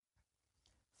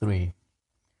3.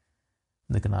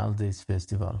 The Canal Days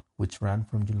Festival, which ran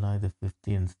from July the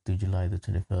 15th to July the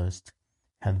 21st,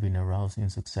 had been a rousing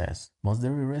success. Most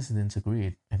Derry residents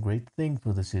agreed, a great thing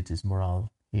for the city's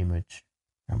morale, image,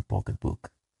 and pocketbook.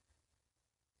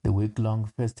 The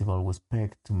week-long festival was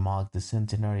pegged to mark the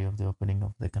centenary of the opening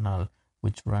of the canal,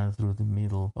 which ran through the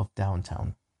middle of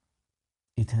downtown.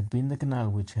 It had been the canal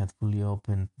which had fully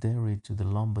opened Derry to the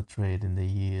lumber trade in the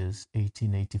years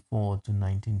 1884 to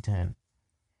 1910.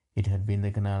 It had been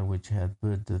the canal which had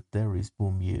birthed Derry's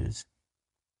boom years.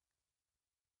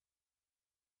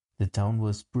 The town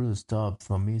was spruced up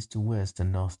from east to west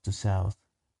and north to south.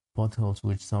 Potholes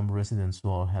which some residents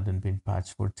swore hadn't been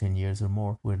patched for 10 years or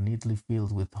more were neatly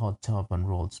filled with hot top and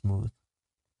rolled smooth.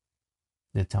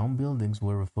 The town buildings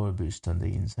were refurbished on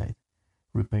the inside,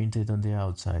 repainted on the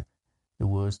outside, the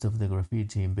worst of the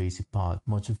graffiti in Basie Park,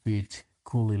 much of it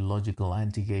coolly logical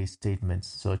anti-gay statements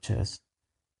such as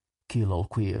 "kill all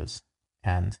queers"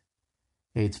 and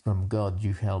 "it's from God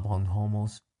you hellbound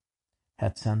homos,"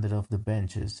 had sanded off the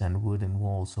benches and wooden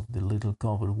walls of the little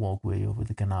covered walkway over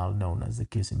the canal known as the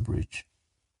Kissing Bridge.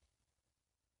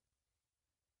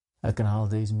 A Canal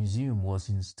Days museum was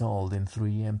installed in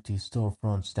 3 empty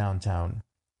storefronts downtown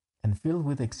and filled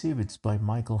with exhibits by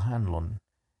Michael Hanlon,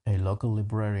 a local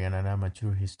librarian and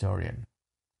amateur historian.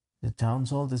 The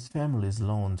town's oldest families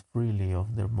loaned freely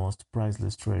of their most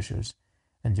priceless treasures,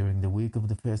 and during the week of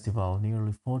the festival,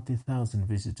 nearly 40,000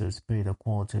 visitors paid a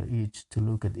quarter each to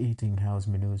look at eating house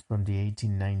menus from the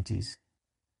 1890s,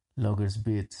 loggers'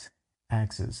 bits,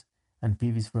 axes, and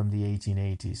peavies from the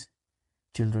 1880s,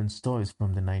 children's toys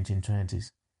from the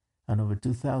 1920s, and over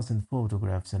 2,000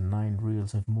 photographs and 9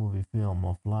 reels of movie film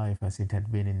of life as it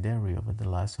had been in Derry over the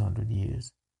last 100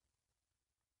 years.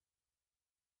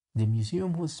 The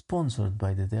museum was sponsored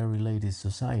by the Derry Ladies'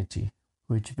 Society,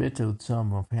 which vetoed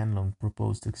some of Hanlon's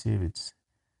proposed exhibits,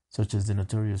 such as the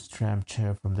notorious tramp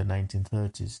chair from the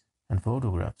 1930s, and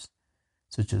photographs,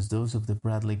 such as those of the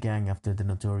Bradley gang after the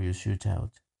notorious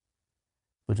shootout.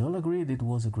 But all agreed it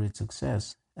was a great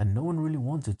success, and no one really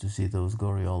wanted to see those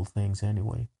gory old things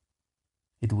anyway.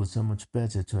 It was so much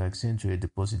better to accentuate the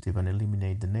positive and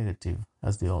eliminate the negative,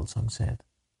 as the old song said.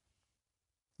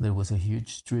 There was a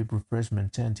huge strip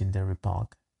refreshment tent in Derry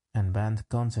Park, and band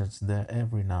concerts there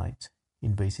every night.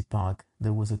 In Basie Park,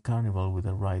 there was a carnival with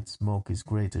a ride Smokey's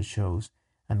Greatest Shows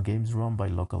and games run by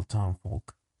local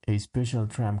townfolk. A special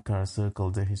tram car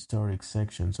circled the historic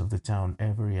sections of the town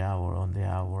every hour on the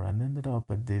hour and ended up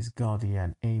at this gaudy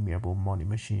and amiable money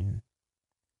machine.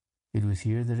 It was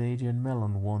here that Adrian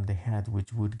Mellon won the hat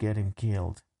which would get him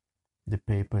killed, the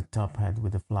paper top hat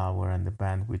with a flower and the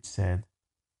band which said,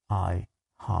 "I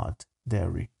Heart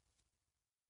Derry."